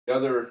The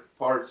other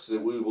parts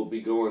that we will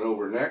be going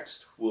over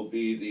next will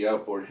be the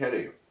outboard head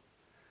amp.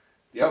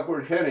 The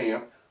outboard head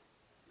amp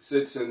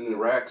sits in the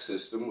rack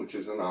system, which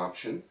is an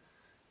option,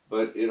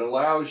 but it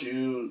allows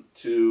you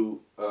to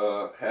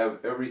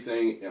have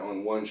everything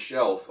on one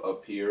shelf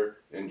up here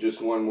and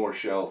just one more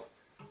shelf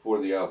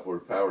for the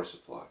outboard power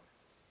supply.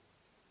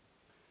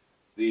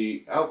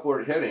 The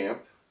outboard head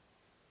amp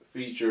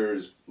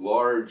features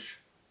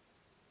large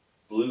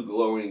blue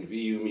glowing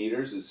VU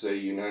meters that say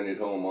United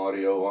Home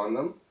Audio on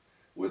them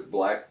with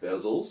black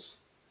bezels.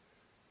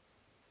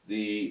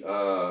 They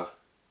are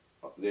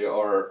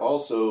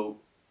also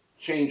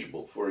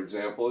changeable. For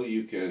example,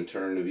 you can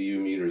turn the VU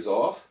meters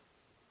off,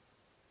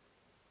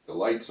 the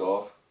lights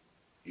off,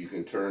 you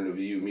can turn the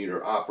VU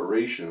meter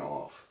operation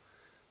off.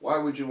 Why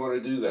would you want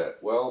to do that?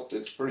 Well,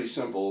 it's pretty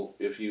simple.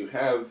 If you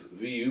have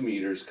VU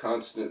meters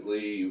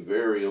constantly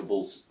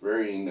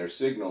varying their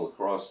signal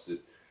across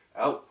the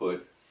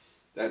output,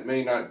 that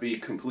may not be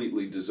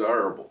completely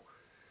desirable.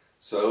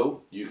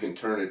 So you can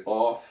turn it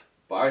off,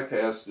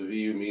 bypass the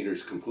VU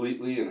meters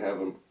completely, and have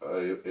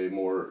a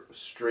more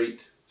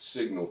straight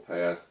signal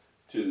path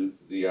to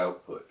the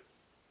output.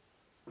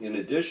 In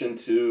addition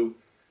to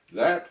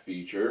that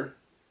feature,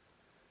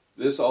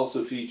 this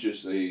also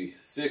features a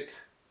thick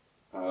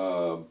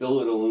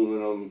billet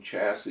aluminum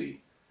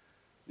chassis.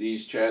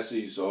 These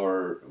chassis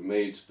are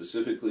made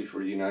specifically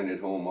for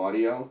United Home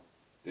Audio.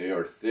 They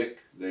are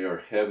thick, they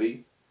are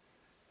heavy,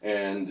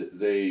 and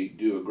they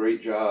do a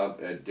great job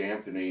at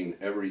dampening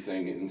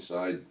everything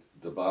inside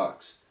the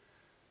box.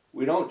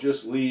 We don't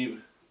just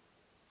leave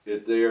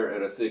it there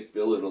at a thick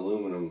billet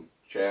aluminum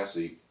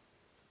chassis.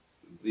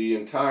 The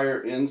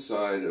entire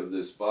inside of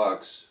this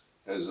box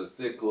has a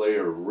thick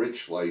layer of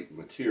Richlite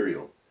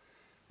material.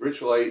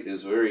 Richlite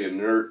is a very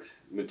inert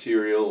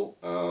material,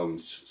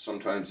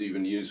 sometimes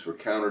even used for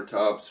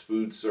countertops,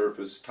 food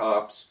surface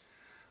tops.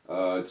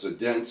 It's a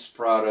dense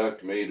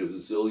product made of a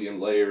zillion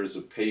layers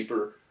of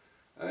paper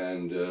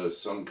and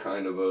some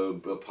kind of a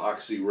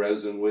epoxy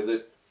resin with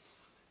it.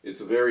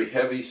 It's a very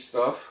heavy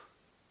stuff.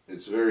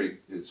 It's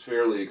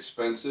fairly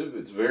expensive.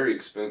 It's very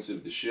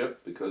expensive to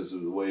ship because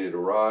of the way it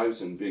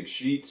arrives in big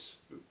sheets,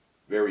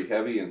 very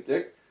heavy and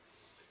thick.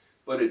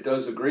 But it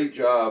does a great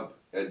job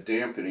at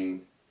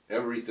dampening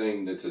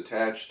everything that's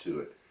attached to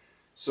it.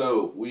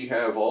 So we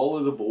have all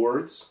of the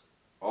boards,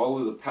 all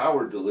of the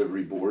power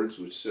delivery boards,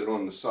 which sit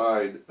on the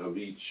side of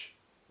each,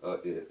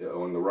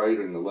 on the right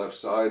and the left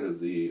side of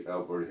the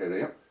outboard head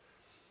amp.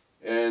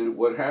 And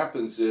what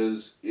happens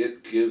is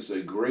it gives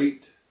a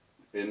great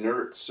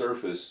inert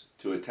surface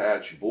to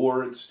attach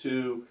boards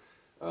to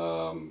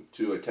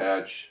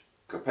attach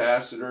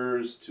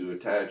capacitors, to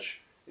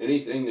attach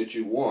anything that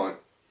you want.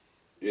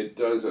 It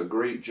does a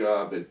great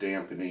job at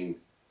dampening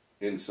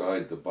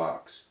inside the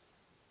box.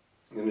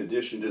 In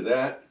addition to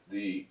that,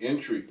 the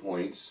entry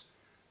points,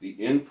 the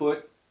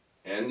input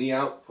and the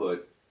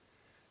output,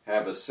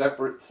 have a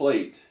separate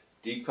plate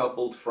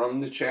decoupled from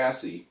the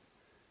chassis.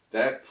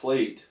 That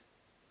plate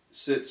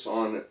sits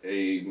on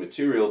a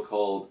material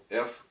called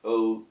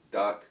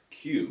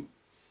FO.Q.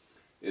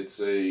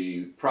 It's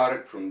a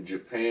product from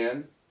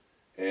Japan,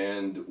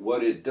 and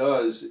what it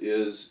does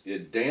is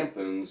it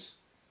dampens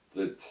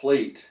the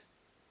plate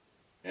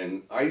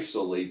and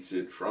isolates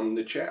it from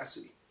the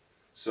chassis.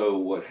 So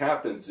what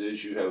happens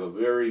is you have a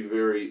very,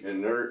 very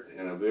inert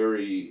and a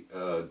very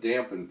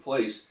dampened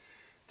place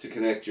to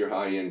connect your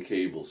high-end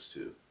cables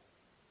to.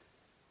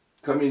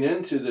 Coming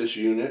into this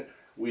unit,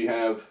 we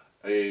have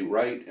a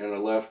right and a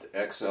left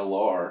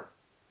XLR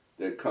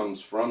that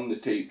comes from the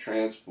tape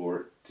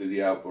transport to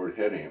the outboard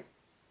head amp.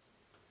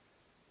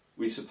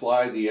 We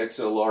supply the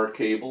XLR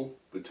cable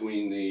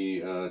between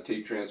the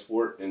tape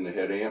transport and the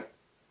head amp.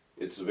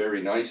 It's a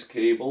very nice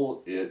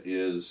cable. It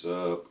is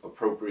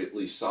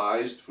appropriately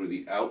sized for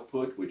the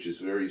output, which is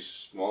very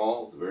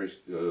small,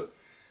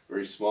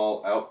 very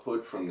small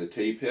output from the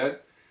tape head.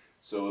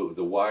 So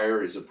the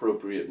wire is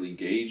appropriately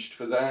gauged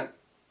for that.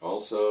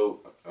 Also,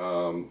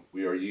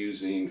 we are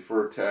using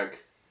Furtec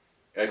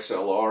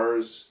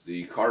XLRs,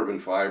 the carbon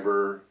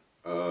fiber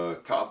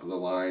top of the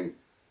line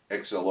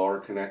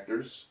XLR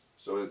connectors.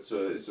 So it's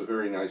a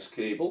very nice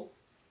cable.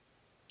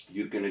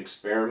 You can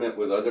experiment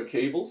with other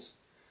cables,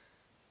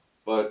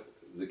 but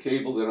the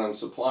cable that I'm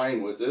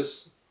supplying with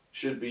this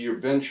should be your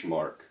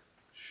benchmark.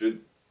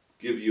 Should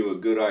give you a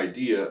good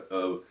idea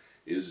of,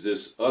 is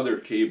this other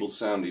cable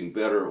sounding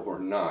better or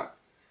not?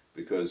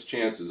 Because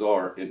chances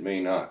are it may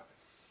not.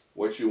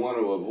 What you want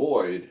to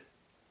avoid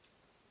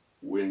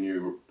when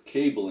you're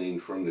cabling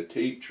from the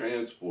tape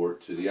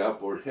transport to the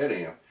outboard head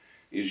amp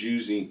is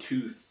using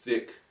too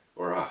thick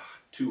or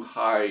too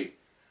high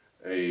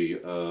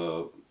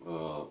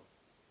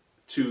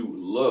too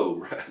low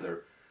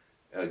rather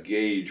a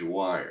gauge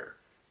wire,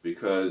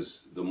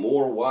 because the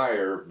more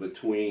wire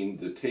between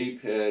the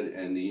tape head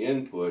and the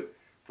input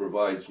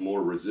provides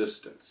more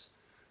resistance.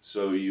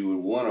 So you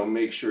would want to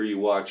make sure you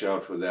watch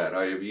out for that.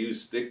 I have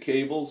used thick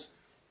cables.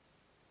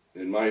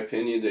 In my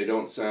opinion, they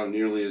don't sound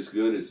nearly as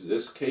good as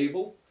this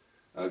cable.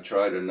 I've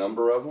tried a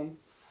number of them,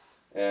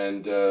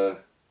 and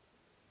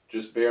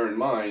just bear in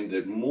mind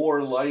that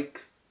more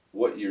like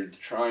what you're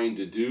trying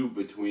to do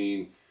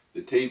between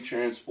the tape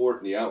transport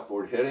and the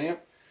outboard head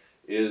amp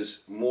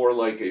is more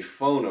like a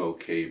phono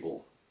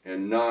cable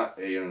and not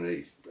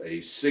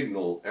a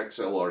signal,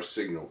 XLR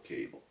signal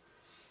cable.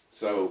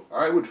 So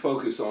I would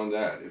focus on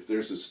that. If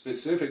there's a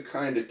specific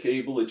kind of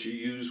cable that you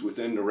use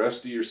within the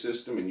rest of your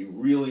system and you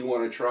really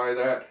want to try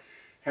that,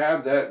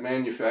 have that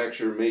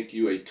manufacturer make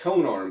you a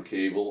tone arm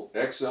cable,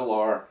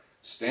 XLR,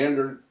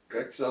 standard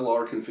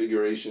XLR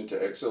configuration to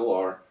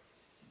XLR.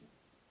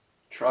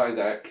 Try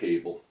that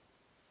cable.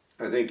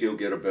 I think you'll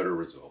get a better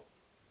result.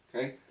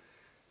 Okay?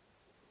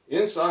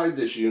 Inside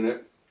this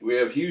unit, we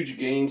have huge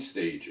gain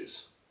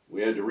stages.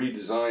 We had to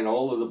redesign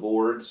all of the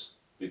boards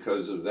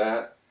because of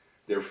that.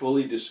 They're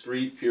fully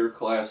discrete, pure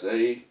Class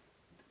A,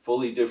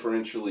 fully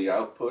differentially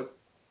output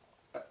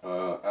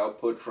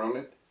from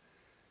it.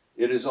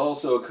 It is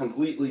also a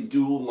completely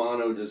dual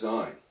mono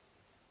design.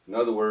 In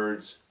other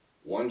words,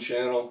 one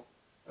channel,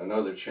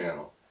 another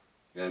channel.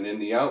 And in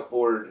the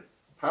outboard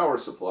power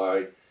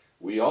supply,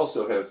 we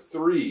also have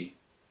 3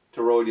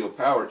 toroidal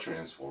power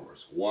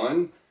transformers.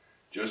 One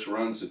just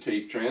runs the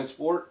tape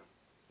transport,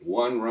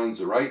 one runs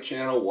the right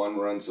channel, one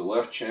runs the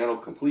left channel,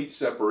 complete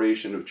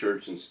separation of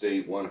church and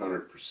state,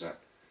 100%.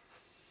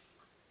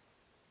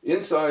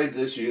 Inside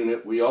this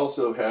unit, we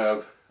also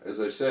have, as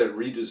I said,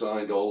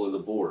 redesigned all of the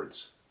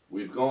boards.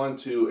 We've gone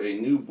to a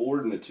new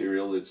board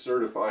material that's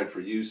certified for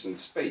use in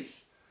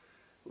space.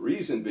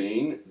 Reason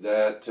being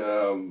that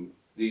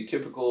the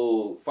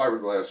typical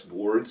fiberglass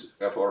boards,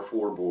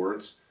 FR4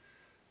 boards,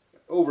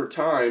 over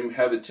time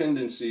have a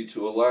tendency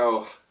to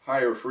allow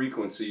higher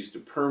frequencies to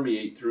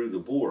permeate through the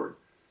board,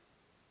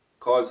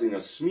 causing a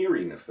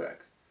smearing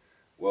effect.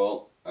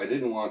 Well, I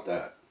didn't want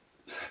that.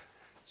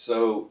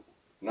 So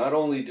not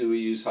only do we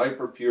use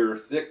hyper-pure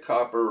thick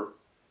copper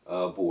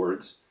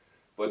boards,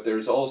 but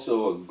there's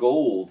also a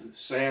gold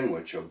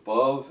sandwich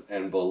above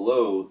and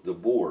below the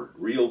board,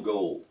 real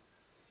gold.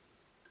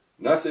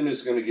 Nothing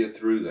is going to get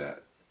through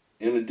that.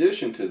 In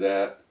addition to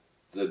that,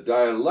 the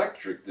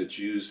dielectric that's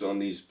used on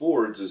these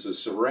boards is a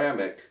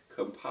ceramic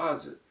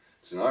composite.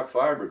 It's not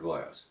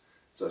fiberglass.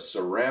 It's a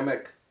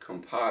ceramic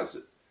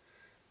composite.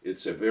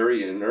 It's a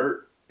very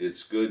inert.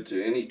 It's good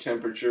to any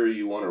temperature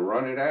you want to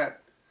run it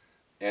at.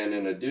 And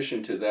in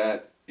addition to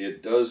that,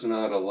 it does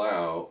not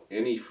allow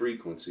any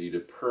frequency to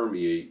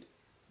permeate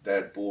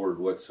that board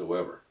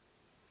whatsoever.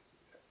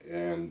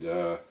 And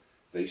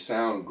they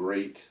sound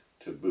great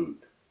to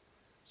boot.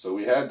 So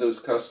we had those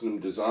custom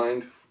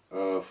designed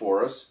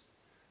for us.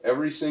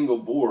 Every single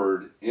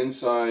board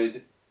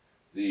inside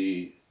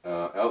the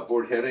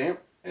outboard head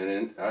amp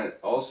and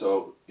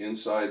also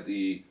inside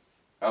the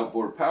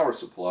outboard power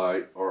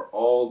supply are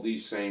all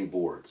these same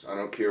boards. I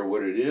don't care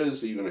what it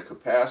is, even a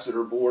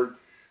capacitor board,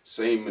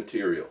 same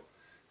material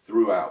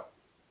throughout.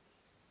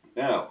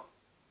 Now,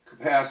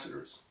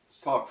 capacitors.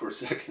 Let's talk for a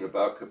second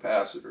about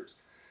capacitors,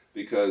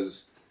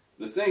 because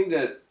the thing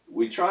that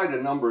we tried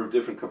a number of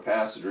different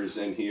capacitors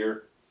in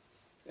here,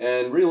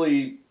 and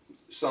really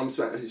some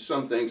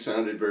things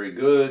sounded very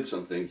good,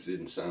 some things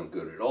didn't sound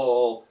good at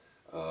all.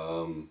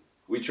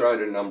 We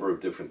tried a number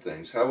of different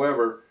things.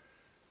 However,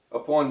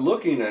 upon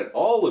looking at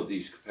all of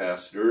these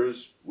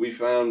capacitors, we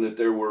found that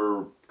there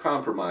were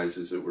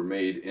compromises that were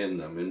made in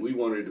them, and we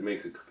wanted to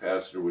make a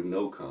capacitor with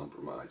no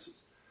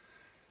compromises.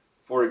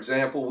 For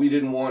example, we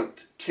didn't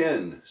want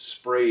tin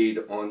sprayed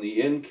on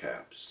the end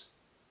caps.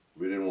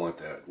 We didn't want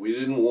that. We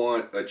didn't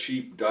want a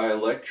cheap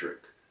dielectric.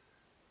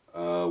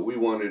 We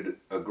wanted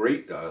a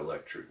great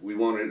dielectric. We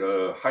wanted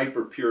a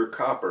hyper-pure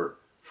copper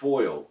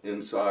foil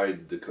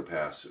inside the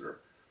capacitor.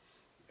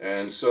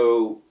 And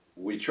so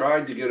we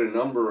tried to get a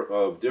number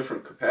of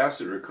different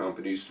capacitor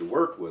companies to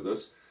work with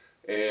us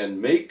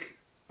and make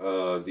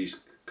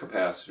these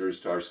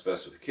capacitors to our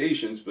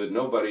specifications, but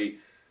nobody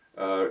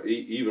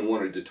even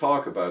wanted to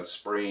talk about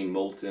spraying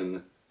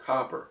molten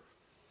copper.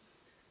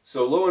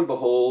 So lo and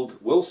behold,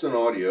 Wilson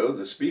Audio,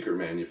 the speaker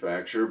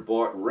manufacturer,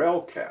 bought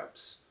rail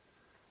caps.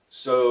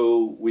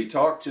 So we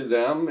talked to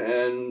them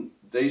and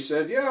they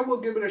said, yeah,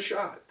 we'll give it a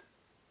shot.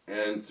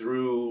 And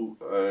through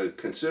a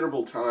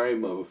considerable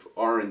time of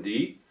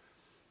R&D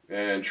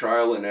and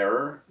trial and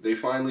error, they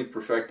finally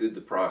perfected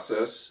the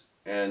process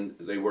and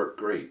they work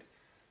great.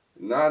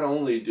 Not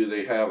only do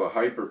they have a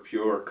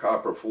hyper-pure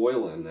copper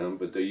foil in them,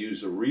 but they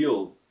use a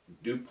real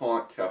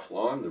DuPont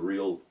Teflon, the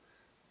real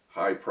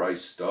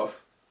high-priced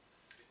stuff,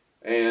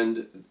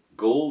 and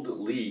gold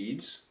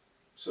leads,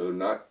 so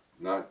not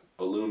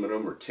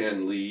aluminum or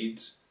tin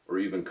leads or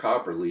even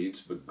copper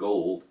leads, but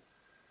gold.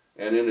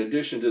 And in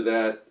addition to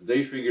that,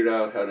 they figured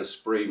out how to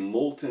spray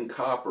molten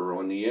copper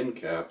on the end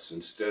caps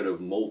instead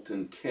of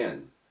molten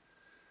tin.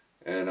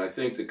 And I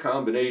think the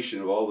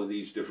combination of all of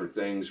these different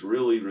things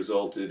really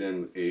resulted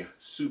in a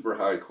super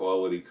high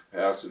quality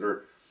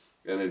capacitor.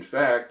 And in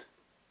fact,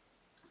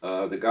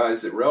 the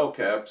guys at Rail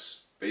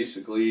Caps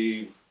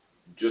basically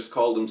just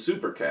called them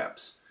super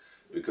caps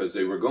because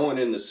they were going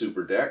in the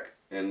SuperDeck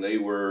and they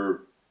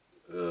were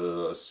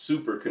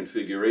super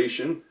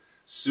configuration,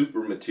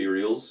 super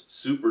materials,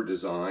 super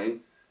design,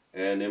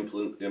 and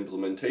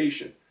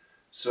implementation.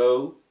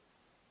 So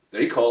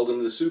they called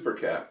them the Super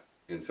Cap.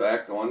 In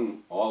fact,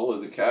 on all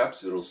of the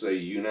caps it'll say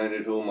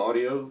United Home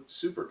Audio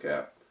Super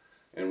Cap.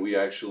 And we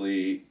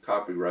actually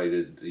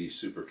copyrighted the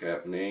Super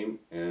Cap name,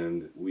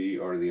 and we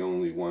are the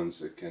only ones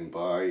that can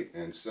buy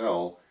and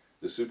sell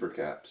the Super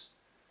Caps.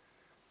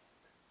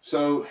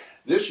 So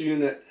this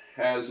unit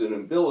has an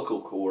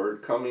umbilical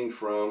cord coming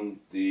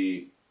from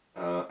the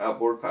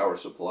outboard power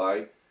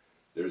supply.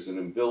 There's an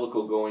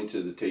umbilical going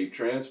to the tape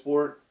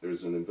transport.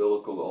 There's an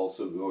umbilical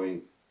also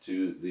going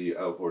to the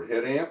outboard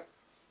head amp.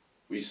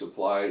 We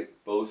supply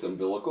both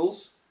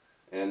umbilicals,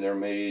 and they're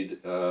made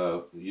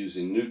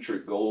using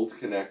Nutric gold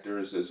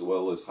connectors as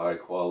well as high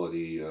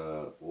quality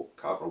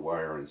copper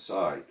wire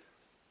inside.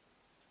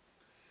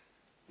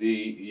 The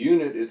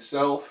unit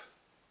itself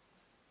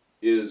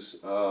is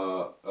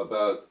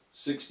about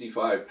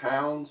 65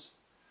 pounds.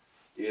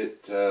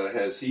 It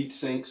has heat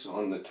sinks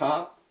on the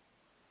top.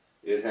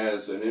 It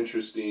has an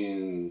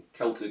interesting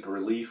Celtic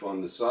relief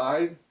on the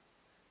side.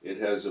 It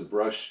has a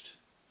brushed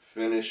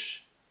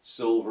finish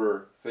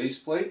silver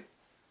faceplate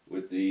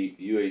with the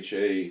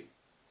UHA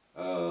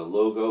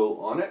logo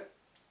on it.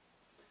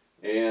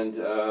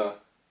 And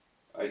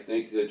I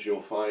think that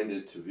you'll find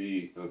it to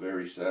be a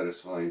very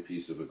satisfying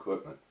piece of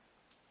equipment.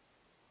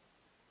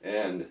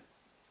 And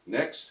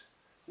next,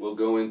 we'll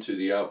go into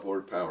the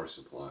outboard power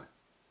supply.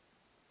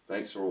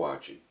 Thanks for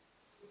watching.